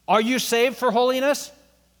 Are you saved for holiness?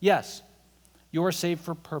 Yes. You are saved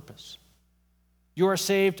for purpose. You are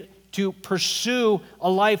saved to pursue a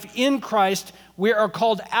life in Christ. We are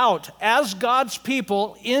called out as God's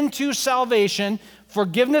people into salvation,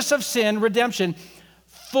 forgiveness of sin, redemption,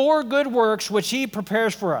 for good works which he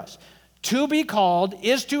prepares for us. To be called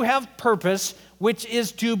is to have purpose, which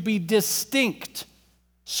is to be distinct,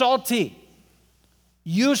 salty,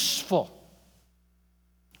 useful.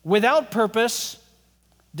 Without purpose,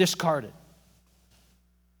 discarded.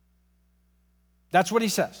 That's what he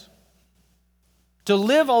says. To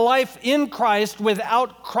live a life in Christ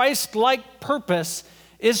without Christ-like purpose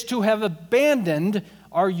is to have abandoned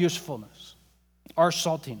our usefulness, our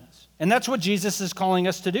saltiness. And that's what Jesus is calling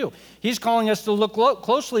us to do. He's calling us to look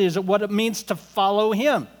closely at what it means to follow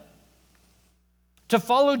him. To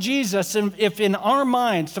follow Jesus, and if in our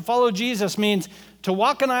minds, to follow Jesus means to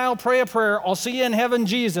walk an aisle, pray a prayer, I'll see you in heaven,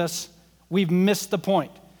 Jesus, we've missed the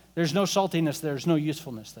point. There's no saltiness there. There's no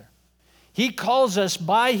usefulness there. He calls us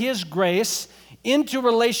by his grace into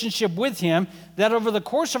relationship with him, that over the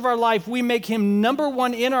course of our life, we make him number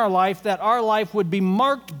one in our life, that our life would be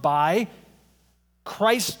marked by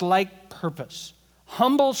Christ-like purpose,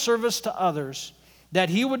 humble service to others, that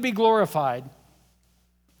he would be glorified,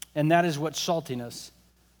 and that is what saltiness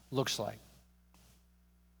looks like.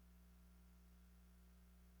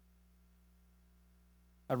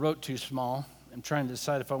 I wrote too small. I'm trying to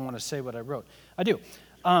decide if I want to say what I wrote. I do.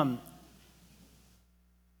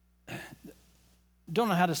 Don't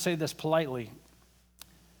know how to say this politely.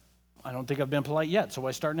 I don't think I've been polite yet, so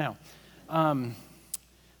I start now.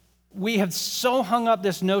 We have so hung up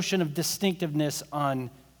this notion of distinctiveness on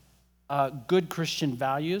good Christian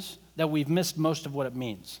values that we've missed most of what it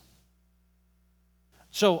means.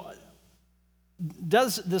 So,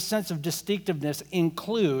 does the sense of distinctiveness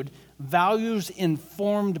include values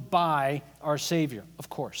informed by our Savior? Of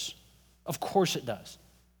course. Of course it does.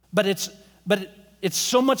 But it's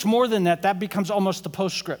so much more than that. That becomes almost the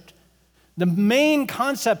postscript. The main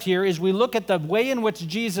concept here is we look at the way in which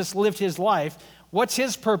Jesus lived his life. What's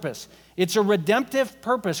his purpose? It's a redemptive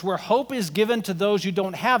purpose where hope is given to those who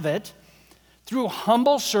don't have it through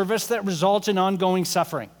humble service that results in ongoing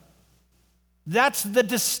suffering. That's the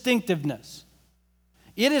distinctiveness.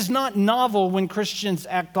 It is not novel when Christians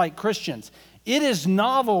act like Christians. It is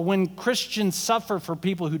novel when Christians suffer for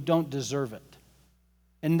people who don't deserve it.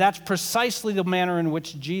 And that's precisely the manner in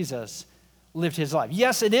which Jesus lived his life.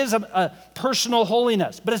 Yes, it is a personal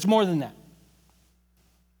holiness, but it's more than that.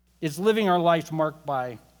 It's living our life marked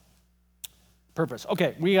by purpose.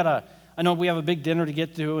 Okay, I know we have a big dinner to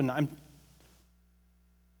get to, and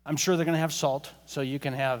I'm sure they're going to have salt, so you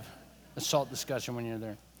can have a salt discussion when you're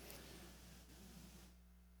there.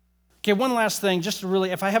 Okay, one last thing, just to really,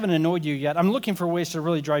 if I haven't annoyed you yet, I'm looking for ways to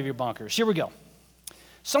really drive you bonkers. Here we go.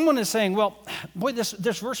 Someone is saying, well, boy, this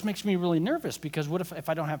verse makes me really nervous because what if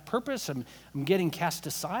I don't have purpose? I'm getting cast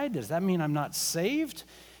aside. Does that mean I'm not saved?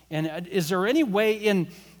 And is there any way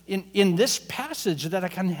in this passage that I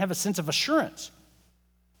can have a sense of assurance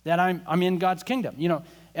that I'm in God's kingdom? You know,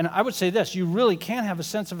 And I would say this, you really can have a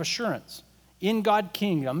sense of assurance in God's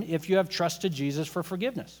kingdom if you have trusted Jesus for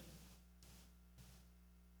forgiveness.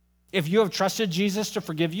 If you have trusted Jesus to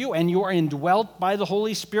forgive you and you are indwelt by the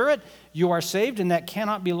Holy Spirit, you are saved, and that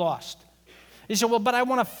cannot be lost. You say, well, but I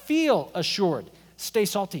want to feel assured. Stay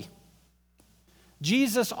salty.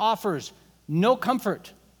 Jesus offers no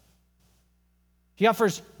comfort. He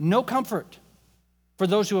offers no comfort for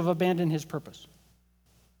those who have abandoned his purpose.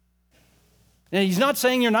 And he's not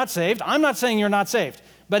saying you're not saved. I'm not saying you're not saved.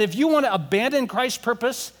 But if you want to abandon Christ's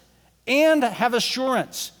purpose and have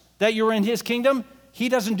assurance that you're in his kingdom, he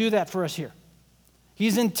doesn't do that for us here.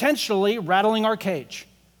 He's intentionally rattling our cage.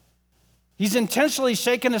 He's intentionally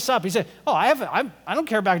shaking us up. He said, I don't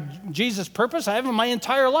care about Jesus' purpose. I have it my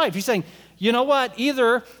entire life. He's saying, you know what?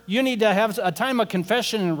 Either you need to have a time of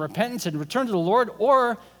confession and repentance and return to the Lord,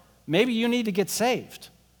 or maybe you need to get saved.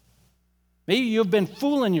 Maybe you've been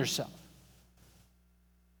fooling yourself.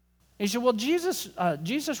 He said, well, Jesus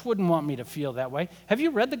wouldn't want me to feel that way. Have you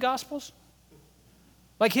read the Gospels?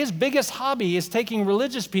 Like, his biggest hobby is taking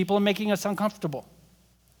religious people and making us uncomfortable.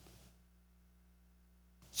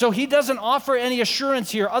 So he doesn't offer any assurance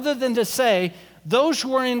here other than to say, those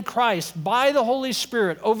who are in Christ by the Holy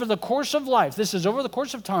Spirit over the course of life, this is over the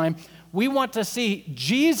course of time, we want to see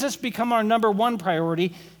Jesus become our number one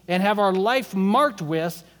priority and have our life marked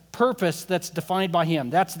with purpose that's defined by him.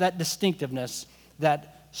 That's that distinctiveness,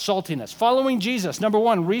 that saltiness. Following Jesus, number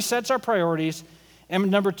one, resets our priorities, and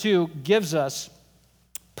number two, gives us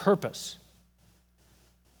purpose.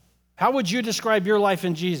 How would you describe your life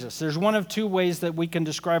in Jesus? There's one of two ways that we can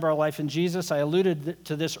describe our life in Jesus. I alluded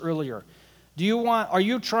to this earlier. Are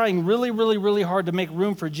you trying really, really, really hard to make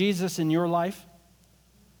room for Jesus in your life?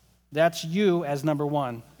 That's you as number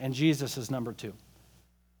one, and Jesus as number two.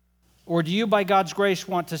 Or do you, by God's grace,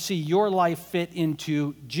 want to see your life fit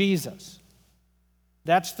into Jesus?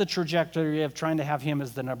 That's the trajectory of trying to have him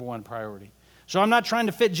as the number one priority. So I'm not trying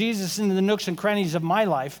to fit Jesus into the nooks and crannies of my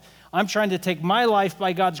life. I'm trying to take my life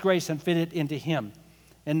by God's grace and fit it into him.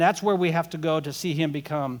 And that's where we have to go to see him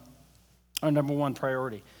become our number one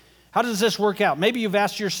priority. How does this work out? Maybe you've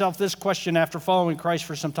asked yourself this question after following Christ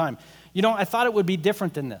for some time. I thought it would be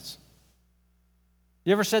different than this.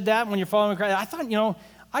 You ever said that when you're following Christ?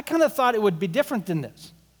 I kind of thought it would be different than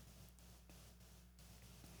this.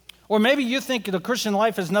 Or maybe you think the Christian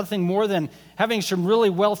life is nothing more than having some really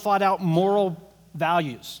well thought out moral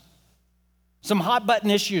values, some hot button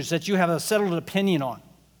issues that you have a settled opinion on.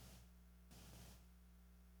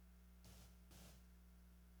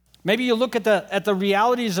 Maybe you look at the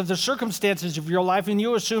realities of the circumstances of your life and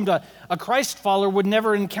you assumed a Christ follower would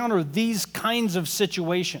never encounter these kinds of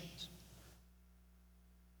situations.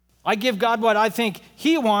 I give God what I think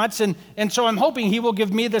he wants, and so I'm hoping he will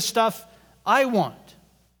give me the stuff I want.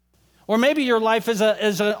 Or maybe your life is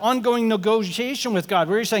an ongoing negotiation with God,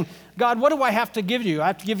 where you're saying, God, what do I have to give you? I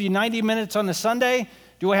have to give you 90 minutes on a Sunday?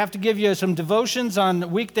 Do I have to give you some devotions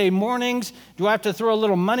on weekday mornings? Do I have to throw a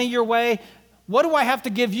little money your way? What do I have to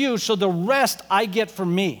give you so the rest I get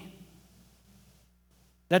from me?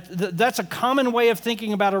 That's a common way of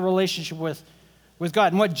thinking about a relationship with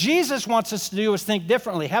God. And what Jesus wants us to do is think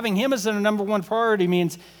differently. Having him as the number one priority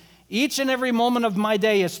means each and every moment of my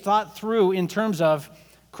day is thought through in terms of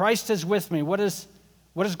Christ is with me. What does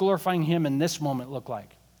glorifying him in this moment look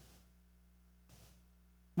like?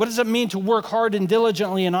 What does it mean to work hard and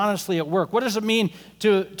diligently and honestly at work? What does it mean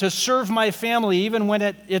to serve my family even when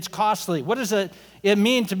it's costly? What does it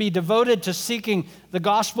mean to be devoted to seeking the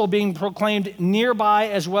gospel being proclaimed nearby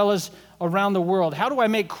as well as around the world? How do I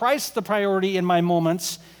make Christ the priority in my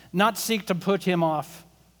moments, not seek to put him off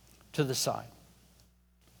to the side?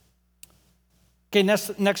 Okay,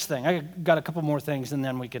 next thing. I got a couple more things and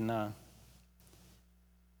then we can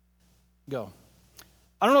go.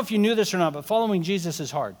 I don't know if you knew this or not, but following Jesus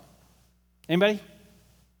is hard. Anybody?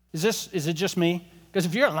 Is it just me? Because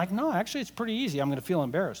if you're like, no, actually it's pretty easy, I'm going to feel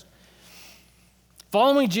embarrassed.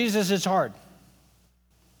 Following Jesus is hard.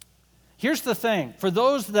 Here's the thing. For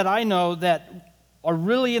those that I know that are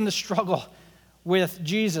really in the struggle with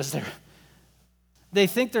Jesus, they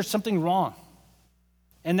think there's something wrong.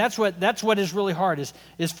 And that's what is really hard,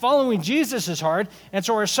 is following Jesus is hard. And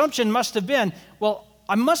so our assumption must have been, well,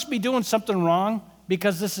 I must be doing something wrong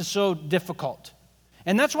because this is so difficult.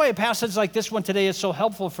 And that's why a passage like this one today is so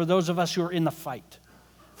helpful for those of us who are in the fight.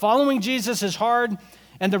 Following Jesus is hard,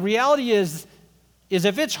 and the reality is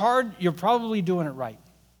if it's hard, you're probably doing it right.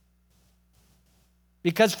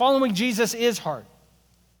 Because following Jesus is hard.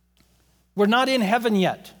 We're not in heaven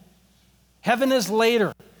yet. Heaven is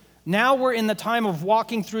later. Now we're in the time of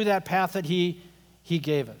walking through that path that he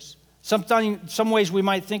gave us. Some ways we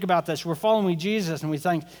might think about this. We're following Jesus and we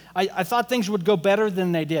think, I thought things would go better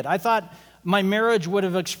than they did. I thought my marriage would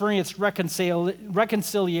have experienced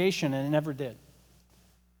reconciliation, and it never did.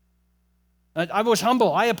 I was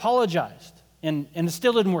humble. I apologized, and it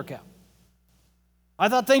still didn't work out. I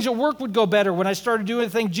thought things at work would go better when I started doing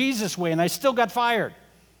things Jesus' way, and I still got fired.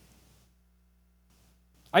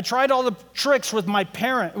 I tried all the tricks with my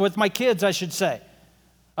kids, I should say.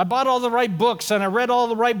 I bought all the right books, and I read all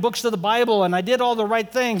the right books of the Bible, and I did all the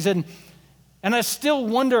right things, and I still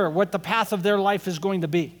wonder what the path of their life is going to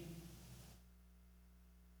be.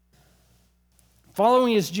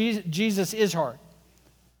 Following Jesus is hard,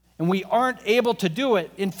 and we aren't able to do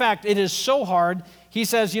it. In fact, it is so hard, he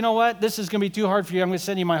says, you know what, this is going to be too hard for you. I'm going to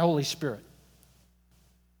send you my Holy Spirit.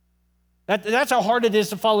 That's how hard it is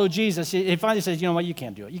to follow Jesus. He finally says, you know what, you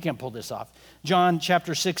can't do it. You can't pull this off. John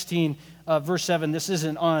chapter 16, verse 7, this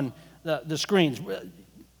isn't on the screens.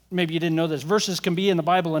 Maybe you didn't know this. Verses can be in the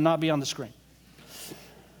Bible and not be on the screen.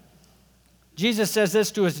 Jesus says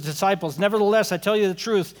this to his disciples, nevertheless, I tell you the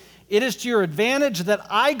truth, it is to your advantage that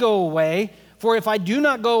I go away, for if I do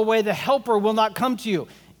not go away, the Helper will not come to you.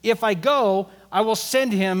 If I go, I will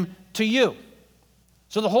send him to you.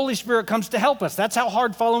 So the Holy Spirit comes to help us. That's how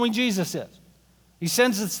hard following Jesus is. He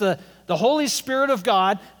sends us the Holy Spirit of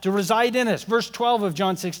God to reside in us. Verse 12 of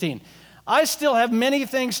John 16. I still have many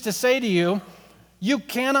things to say to you. You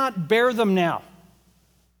cannot bear them now.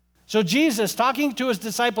 So Jesus, talking to his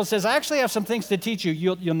disciples, says, I actually have some things to teach you.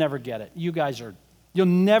 You'll never get it. You'll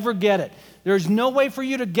never get it. There's no way for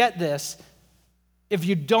you to get this if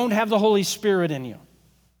you don't have the Holy Spirit in you.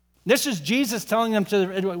 This is Jesus telling them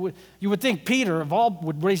you would think Peter of all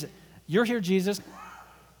would raise it. You're here, Jesus.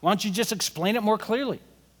 Why don't you just explain it more clearly?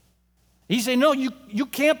 He said, no, you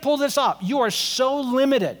can't pull this off. You are so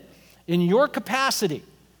limited in your capacity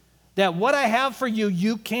that what I have for you,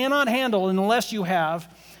 you cannot handle unless you have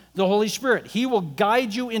the Holy Spirit. He will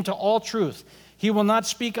guide you into all truth. He will not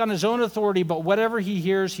speak on his own authority, but whatever he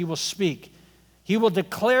hears, he will speak. He will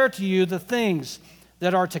declare to you the things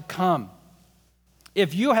that are to come.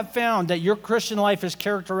 If you have found that your Christian life is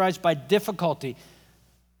characterized by difficulty,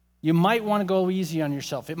 you might want to go easy on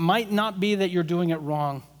yourself. It might not be that you're doing it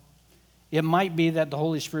wrong. It might be that the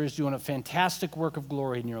Holy Spirit is doing a fantastic work of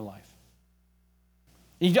glory in your life.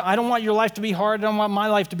 I don't want your life to be hard. I don't want my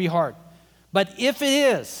life to be hard. But if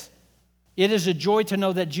it is a joy to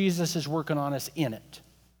know that Jesus is working on us in it.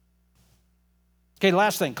 Okay,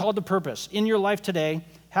 last thing, called to purpose. In your life today,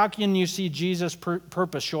 how can you see Jesus'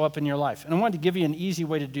 purpose show up in your life? And I wanted to give you an easy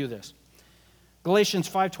way to do this. Galatians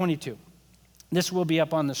 5:22. This will be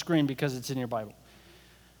up on the screen because it's in your Bible.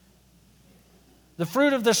 The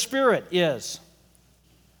fruit of the Spirit is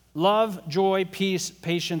love, joy, peace,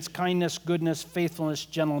 patience, kindness, goodness, faithfulness,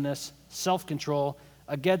 gentleness, self-control.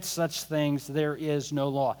 Against such things there is no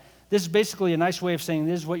law. This is basically a nice way of saying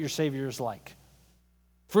this is what your Savior is like.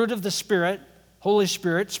 Fruit of the Spirit, Holy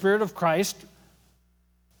Spirit, Spirit of Christ,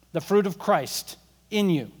 the fruit of Christ in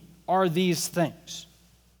you are these things.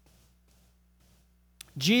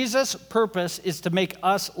 Jesus' purpose is to make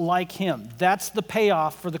us like him. That's the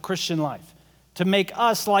payoff for the Christian life, to make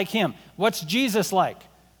us like him. What's Jesus like?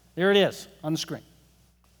 There it is on the screen.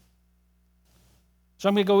 So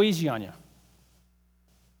I'm going to go easy on you.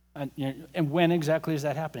 And when exactly is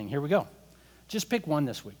that happening? Here we go. Just pick one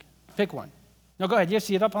this week. Pick one. No, go ahead. You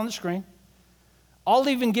see it up on the screen. I'll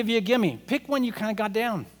even give you a gimme. Pick one you kind of got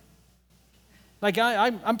down. Like,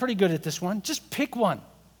 I'm pretty good at this one. Just pick one.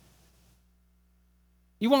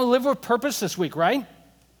 You want to live with purpose this week, right?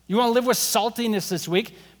 You want to live with saltiness this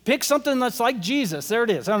week? Pick something that's like Jesus. There it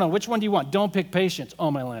is. I don't know. Which one do you want? Don't pick patience.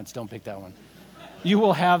 Oh, my Lance, don't pick that one. You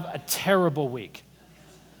will have a terrible week.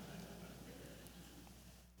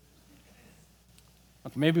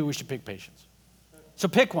 Okay, maybe we should pick patience. So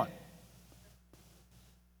pick one.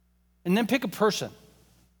 And then pick a person.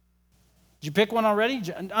 Did you pick one already?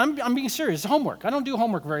 I'm being serious. It's homework. I don't do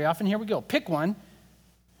homework very often. Here we go. Pick one.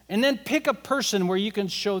 And then pick a person where you can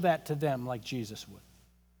show that to them like Jesus would.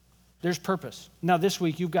 There's purpose. Now this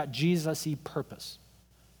week you've got Jesus-y purpose.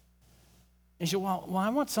 And you say, well, I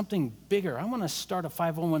want something bigger. I want to start a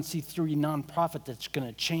 501c3 nonprofit that's going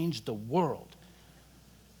to change the world.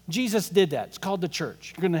 Jesus did that. It's called the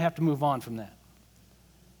church. You're going to have to move on from that.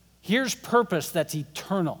 Here's purpose that's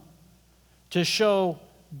eternal. To show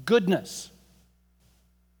goodness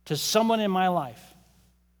to someone in my life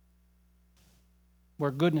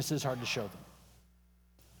where goodness is hard to show them.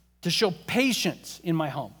 To show patience in my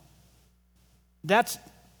home. That's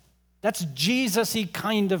Jesus-y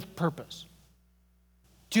kind of purpose.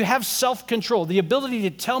 to have self-control, the ability to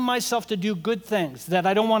tell myself to do good things that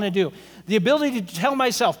I don't want to do, the ability to tell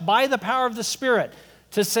myself by the power of the Spirit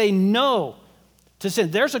to say no to sin.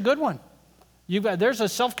 There's a good one. There's a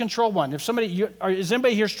self-control one. If somebody, is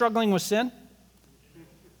anybody here struggling with sin?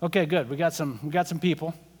 Okay, good. We got some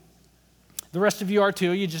people. The rest of you are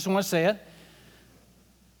too. You just want to say it.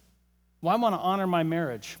 Well, I want to honor my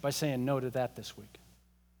marriage by saying no to that this week.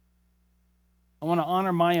 I want to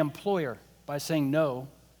honor my employer by saying no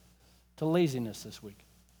to laziness this week.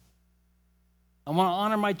 I want to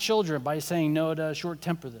honor my children by saying no to short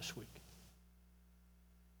temper this week.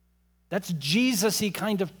 That's Jesus-y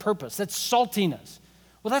kind of purpose. That's saltiness.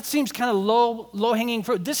 Well, that seems kind of low-hanging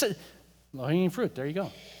fruit. This is low-hanging fruit. There you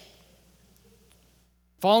go.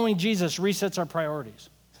 Following Jesus resets our priorities.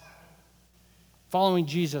 Following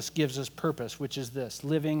Jesus gives us purpose, which is this: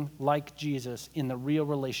 living like Jesus in the real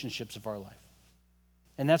relationships of our life.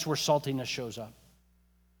 And that's where saltiness shows up.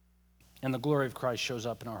 And the glory of Christ shows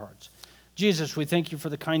up in our hearts. Jesus, we thank you for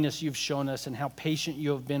the kindness you've shown us and how patient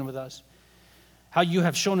you have been with us. How you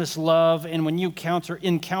have shown us love, and when you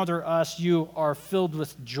encounter us, you are filled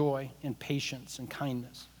with joy and patience and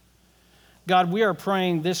kindness. God, we are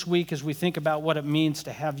praying this week as we think about what it means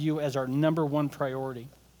to have you as our number one priority,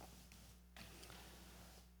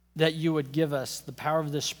 that you would give us the power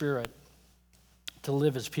of the Spirit to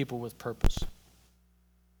live as people with purpose.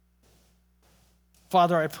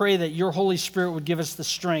 Father, I pray that your Holy Spirit would give us the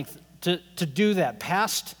strength to do that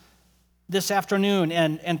past this afternoon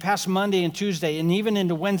and past Monday and Tuesday and even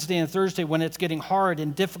into Wednesday and Thursday when it's getting hard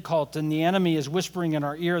and difficult and the enemy is whispering in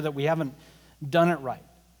our ear that we haven't done it right.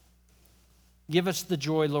 Give us the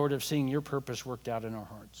joy, Lord, of seeing your purpose worked out in our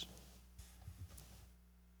hearts.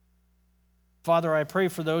 Father, I pray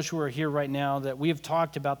for those who are here right now that we have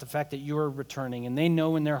talked about the fact that you are returning, and they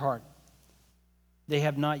know in their heart they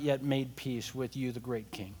have not yet made peace with you, the great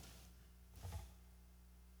King.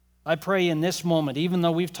 I pray in this moment, even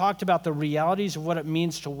though we've talked about the realities of what it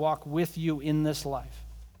means to walk with you in this life,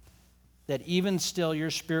 that even still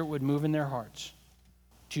your Spirit would move in their hearts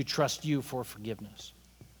to trust you for forgiveness,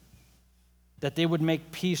 that they would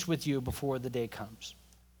make peace with you before the day comes,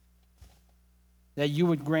 that you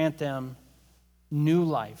would grant them new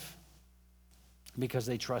life because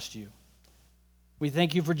they trust you. We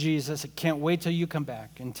thank you for Jesus. I can't wait till you come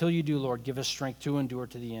back. Until you do, Lord, give us strength to endure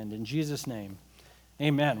to the end. In Jesus' name,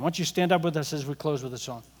 amen. Why don't you stand up with us as we close with a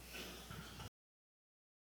song?